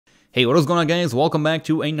Hey, what is going on, guys? Welcome back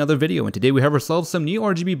to another video, and today we have ourselves some new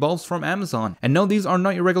RGB bulbs from Amazon. And no, these are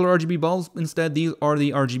not your regular RGB bulbs. Instead, these are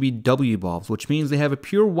the RGBW bulbs, which means they have a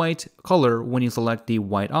pure white color when you select the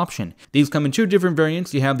white option. These come in two different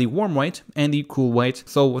variants. You have the warm white and the cool white.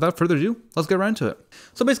 So without further ado, let's get right into it.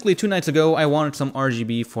 So basically, 2 nights ago, I wanted some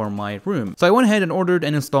RGB for my room. So I went ahead and ordered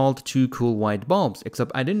and installed 2 cool white bulbs,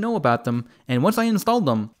 except I didn't know about them. And once I installed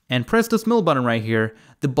them and pressed this middle button right here,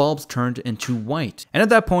 the bulbs turned into white. And at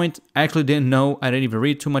that point, I actually didn't know. I didn't even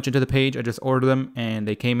read too much into the page. I just ordered them and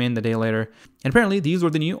they came in the day later. And apparently these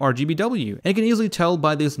were the new RGBW. And you can easily tell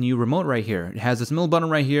by this new remote right here. It has this middle button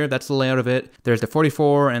right here. That's the layout of it. There's the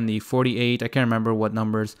 44 and the 48. I can't remember what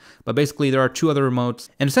numbers, but basically there are 2 other remotes.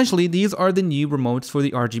 And essentially these are the new remotes for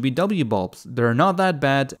the RGBW bulbs. They're not that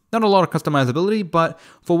bad. Not a lot of customizability, but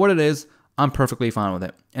for what it is, I'm perfectly fine with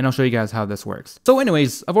it, and I'll show you guys how this works. So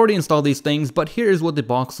anyways, I've already installed these things, but here's what the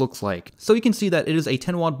box looks like. So you can see that it is a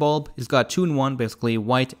 10-watt bulb. It's got 2-in-1, basically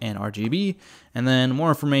white and RGB, and then more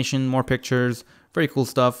information, more pictures, very cool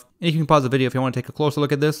stuff. And you can pause the video if you want to take a closer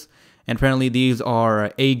look at this. And apparently these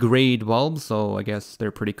are A-grade bulbs, so I guess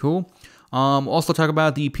they're pretty cool. Also talk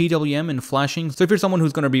about the PWM and flashing. So if you're someone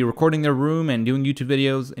who's going to be recording their room and doing YouTube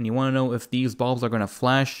videos and you want to know if these bulbs are going to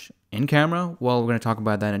flash in camera, well, we're going to talk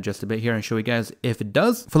about that in just a bit here and show you guys if it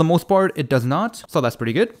does. For the most part, it does not, so that's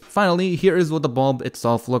pretty good. Finally, here is what the bulb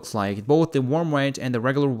itself looks like. Both the warm white and the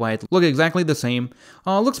regular white look exactly the same.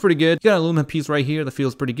 Looks pretty good. You got an aluminum piece right here that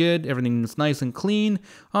feels pretty good. Everything's nice and clean.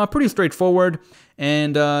 Pretty straightforward.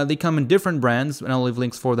 And they come in different brands, and I'll leave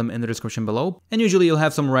links for them in the description below. And usually you'll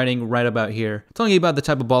have some writing right about here, telling you about the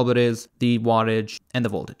type of bulb it is, the wattage, and the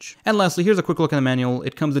voltage. And lastly, here's a quick look at the manual.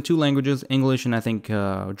 It comes in 2 languages, English and I think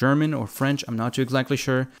German or French, I'm not too exactly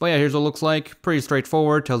sure. But yeah, here's what it looks like. Pretty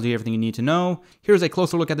straightforward, tells you everything you need to know. Here's a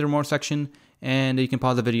closer look at the remote section. And you can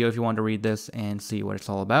pause the video if you want to read this and see what it's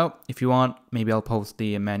all about. If you want, maybe I'll post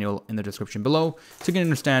the manual in the description below so you can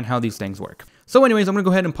understand how these things work. So anyways, I'm going to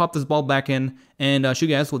go ahead and pop this bulb back in and show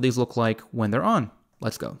you guys what these look like when they're on.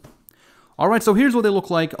 Let's go. Alright, so here's what they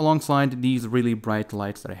look like alongside these really bright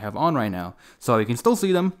lights that I have on right now. So you can still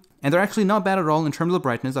see them, and they're actually not bad at all in terms of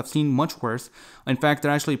brightness. I've seen much worse. In fact,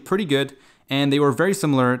 they're actually pretty good. And they were very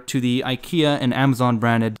similar to the IKEA and Amazon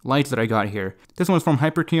branded lights that I got here. This one's from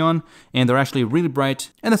Hyperkion, and they're actually really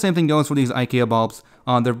bright. And the same thing goes for these IKEA bulbs.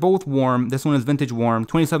 They're both warm. This one is vintage warm,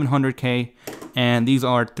 2700K, and these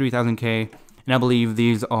are 3000K. And I believe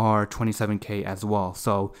these are 27K as well.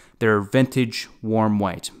 So they're vintage warm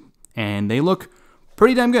white. And they look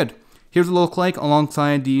pretty damn good. Here's what they look like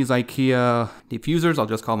alongside these IKEA diffusers. I'll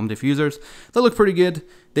just call them diffusers. They look pretty good.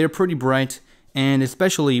 They're pretty bright. And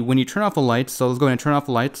especially when you turn off the lights, so let's go ahead and turn off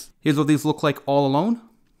the lights. Here's what these look like all alone.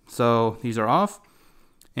 So these are off,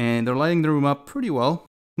 and they're lighting the room up pretty well.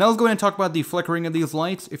 Now let's go ahead and talk about the flickering of these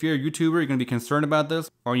lights. If you're a YouTuber, you're going to be concerned about this,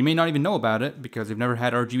 or you may not even know about it because you've never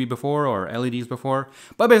had RGB before or LEDs before.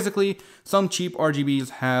 But basically, some cheap RGBs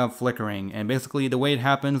have flickering, and basically the way it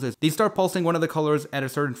happens is they start pulsing one of the colors at a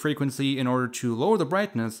certain frequency in order to lower the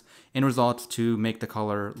brightness in results to make the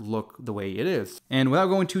color look the way it is. And without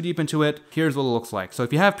going too deep into it, here's what it looks like. So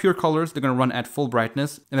if you have pure colors, they're going to run at full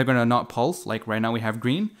brightness, and they're going to not pulse, like right now we have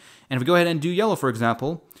green. And if we go ahead and do yellow, for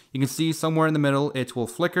example, you can see somewhere in the middle it will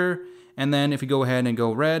flicker, and then if you go ahead and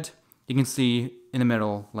go red, you can see in the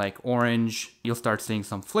middle, like orange, you'll start seeing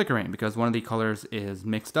some flickering because one of the colors is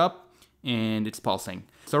mixed up and it's pulsing.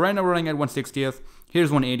 So right now we're running at 1/60th,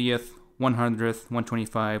 here's 1/80th, 100th,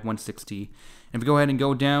 125, 160. And if we go ahead and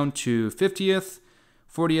go down to 50th,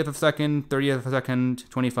 40th of a second, 30th of a second,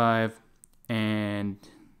 25, and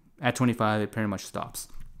at 25 it pretty much stops.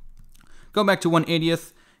 Go back to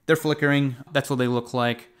 1/80th, they're flickering, that's what they look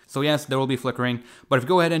like. So yes, there will be flickering, but if you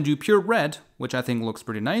go ahead and do pure red, which I think looks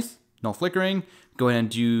pretty nice, no flickering. Go ahead and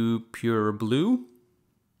do pure blue,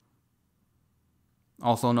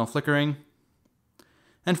 also no flickering.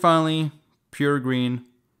 And finally, pure green,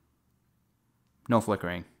 no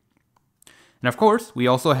flickering. And of course, we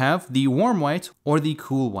also have the warm white or the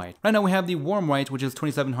cool white. Right now we have the warm white, which is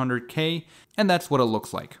 2700K, and that's what it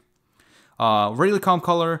looks like. Really calm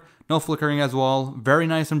color, no flickering as well, very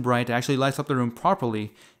nice and bright. It actually lights up the room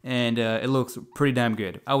properly, and it looks pretty damn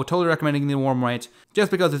good. I would totally recommend the warm white just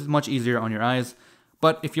because it's much easier on your eyes.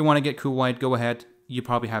 But if you want to get cool white, go ahead. You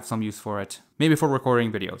probably have some use for it, maybe for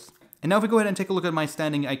recording videos. And now if we go ahead and take a look at my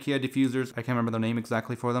standing IKEA diffusers, I can't remember the name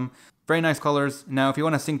exactly for them. Very nice colors. Now if you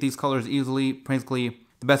want to sync these colors easily, basically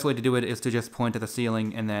the best way to do it is to just point at the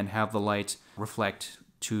ceiling and then have the light reflect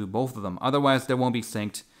to both of them. Otherwise they won't be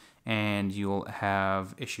synced, and you'll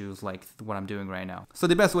have issues like what I'm doing right now. So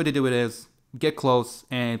the best way to do it is get close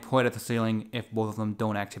and point at the ceiling if both of them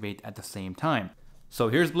don't activate at the same time. So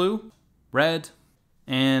here's blue, red,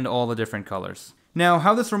 and all the different colors. Now,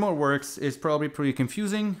 how this remote works is probably pretty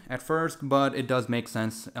confusing at first, but it does make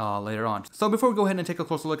sense later on. So before we go ahead and take a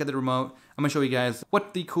closer look at the remote, I'm gonna show you guys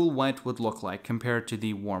what the cool white would look like compared to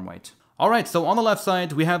the warm white. Alright, so on the left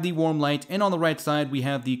side, we have the warm light, and on the right side, we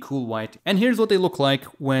have the cool white. And here's what they look like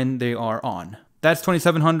when they are on. That's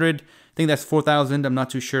 2700, I think that's 4000, I'm not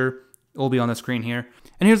too sure. It'll be on the screen here.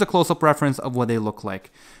 And here's a close-up reference of what they look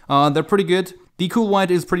like. They're pretty good. The cool white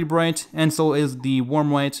is pretty bright, and so is the warm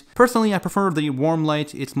white. Personally, I prefer the warm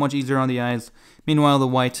light. It's much easier on the eyes. Meanwhile, the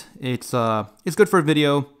white, it's good for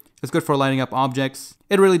video. It's good for lighting up objects.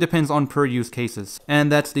 It really depends on per use cases.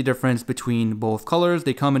 And that's the difference between both colors.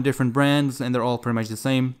 They come in different brands, and they're all pretty much the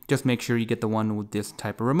same. Just make sure you get the one with this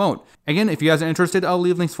type of remote. Again, if you guys are interested, I'll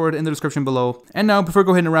leave links for it in the description below. And now, before we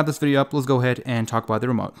go ahead and wrap this video up, let's go ahead and talk about the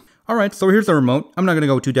remote. Alright, so here's the remote. I'm not going to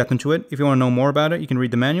go too depth into it. If you want to know more about it, you can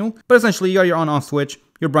read the manual. But essentially, you got your on-off switch,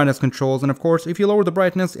 your brightness controls, and of course, if you lower the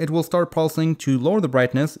brightness, it will start pulsing to lower the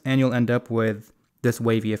brightness, and you'll end up with this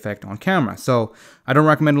wavy effect on camera. So I don't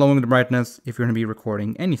recommend lowering the brightness if you're going to be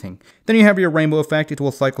recording anything. Then you have your rainbow effect. It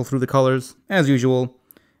will cycle through the colors as usual.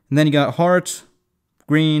 And then you got heart,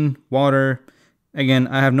 green, water. Again,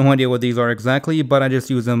 I have no idea what these are exactly, but I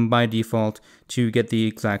just use them by default to get the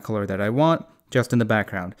exact color that I want, just in the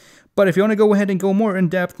background. But if you want to go ahead and go more in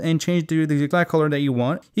depth and change to the exact color that you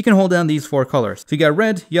want, you can hold down these 4 colors. So you got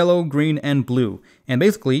red, yellow, green, and blue. And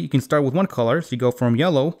basically, you can start with one color, so you go from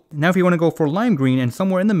yellow. Now if you want to go for lime green and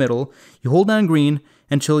somewhere in the middle, you hold down green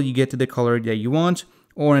until you get to the color that you want,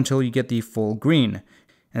 or until you get the full green.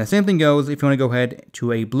 And the same thing goes if you want to go ahead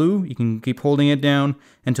to a blue, you can keep holding it down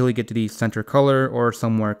until you get to the center color, or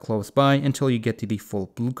somewhere close by until you get to the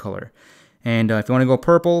full blue color. And if you want to go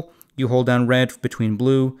purple, you hold down red between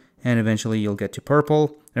blue, and eventually you'll get to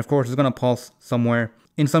purple. And of course, it's going to pulse somewhere.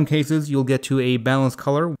 In some cases, you'll get to a balanced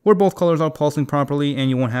color where both colors are pulsing properly,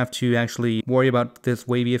 and you won't have to actually worry about this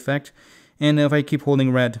wavy effect. And if I keep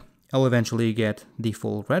holding red, I'll eventually get the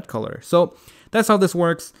full red color. So that's how this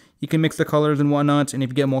works. You can mix the colors and whatnot, and if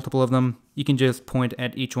you get multiple of them, you can just point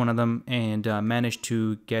at each one of them and manage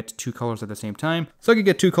to get 2 colors at the same time. So I could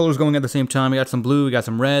get 2 colors going at the same time. We got some blue, we got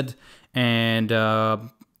some red, and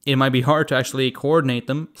it might be hard to actually coordinate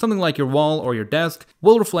them. Something like your wall or your desk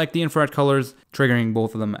will reflect the infrared colors, triggering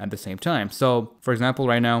both of them at the same time. So, for example,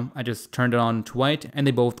 right now, I just turned it on to white, and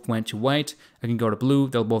they both went to white. I can go to blue,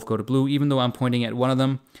 they'll both go to blue. Even though I'm pointing at one of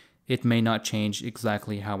them, it may not change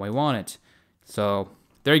exactly how I want it. So,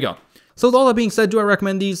 there you go. So with all that being said, do I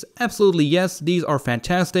recommend these? Absolutely yes, these are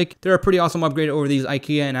fantastic. They're a pretty awesome upgrade over these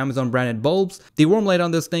IKEA and Amazon branded bulbs. The warm light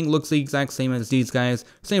on this thing looks the exact same as these guys.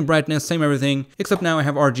 Same brightness, same everything, except now I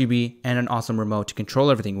have RGB and an awesome remote to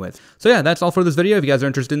control everything with. So yeah, that's all for this video. If you guys are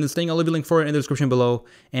interested in this thing, I'll leave a link for it in the description below.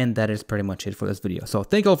 And that is pretty much it for this video. So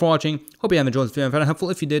thank you all for watching. Hope you have enjoyed this video and found it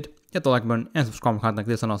helpful. If you did, hit the like button and subscribe for content like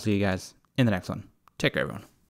this, and I'll see you guys in the next one. Take care, everyone.